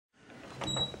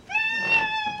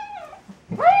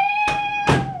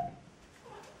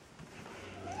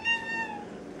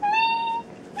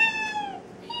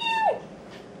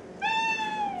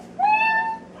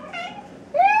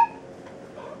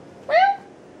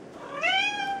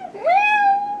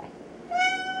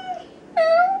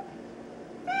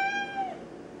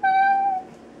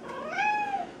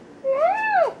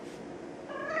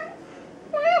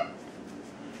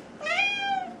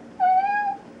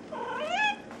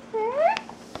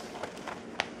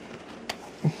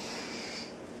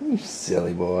You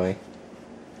silly boy.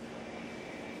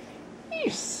 You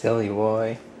silly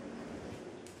boy.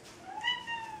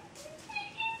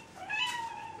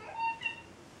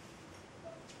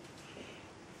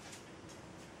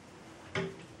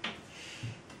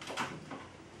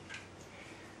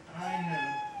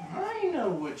 I know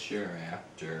what you're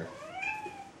after.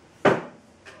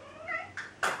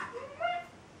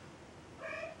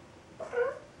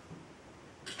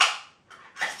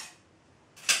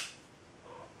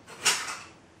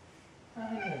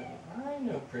 I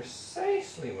know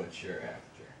precisely what you're after.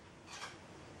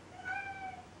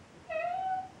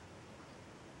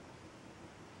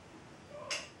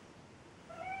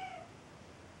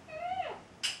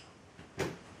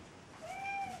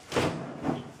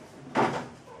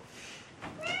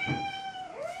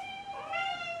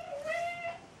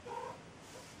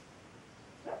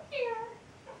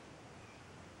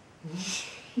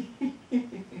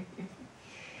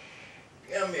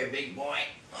 Come here, big boy.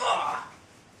 Oh,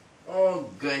 oh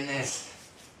goodness.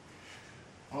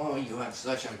 Oh, you have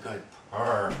such a good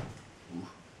purr.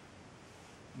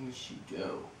 Where'd she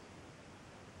go?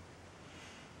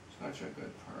 Such a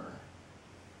good purr.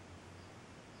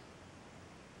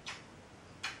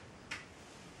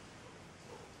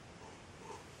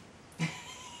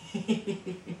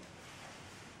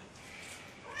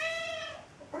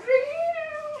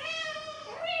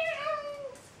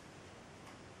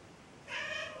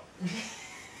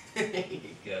 There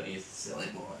you go, you silly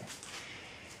boy.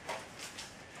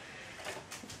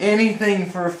 Anything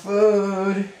for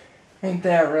food. Ain't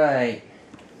that right?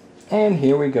 And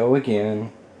here we go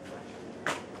again.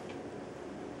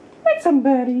 That's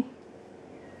somebody.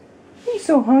 He's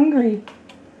so hungry.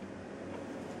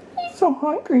 He's so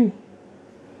hungry.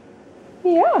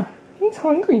 Yeah, he's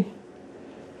hungry.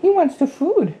 He wants the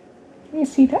food.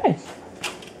 Yes, he does.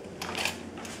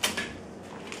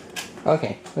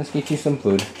 Okay, let's get you some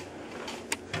food.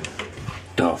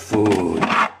 The food.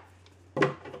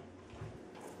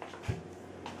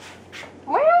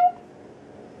 Well,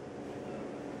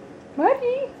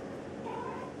 buddy.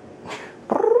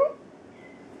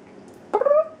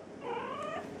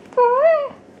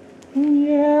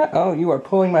 Yeah. Oh, you are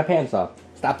pulling my pants off.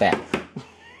 Stop that.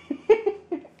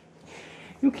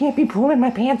 You can't be pulling my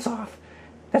pants off.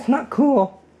 That's not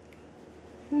cool.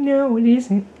 No, it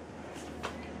isn't.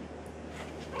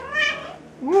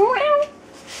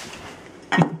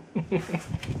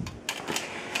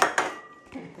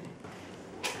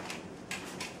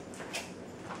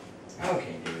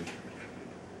 Okay, dude.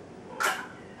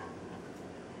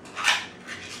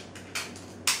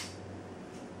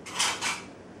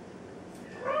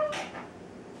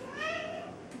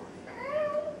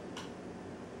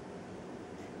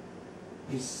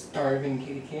 You starving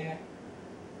kitty cat?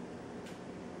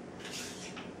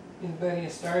 Is Buddy a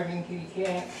starving kitty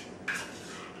cat?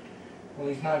 Well,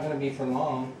 he's not going to be for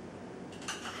long.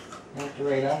 At the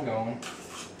rate I'm going.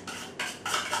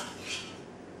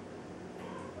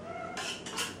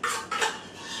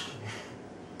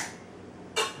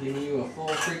 Giving you a full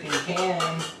freaking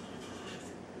can.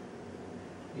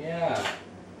 Yeah.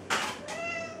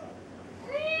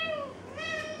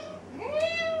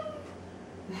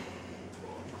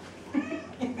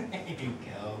 There you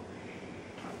go.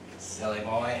 Silly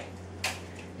boy.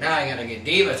 Now I gotta get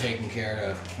Diva taken care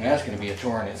of. That's gonna be a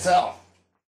chore in itself.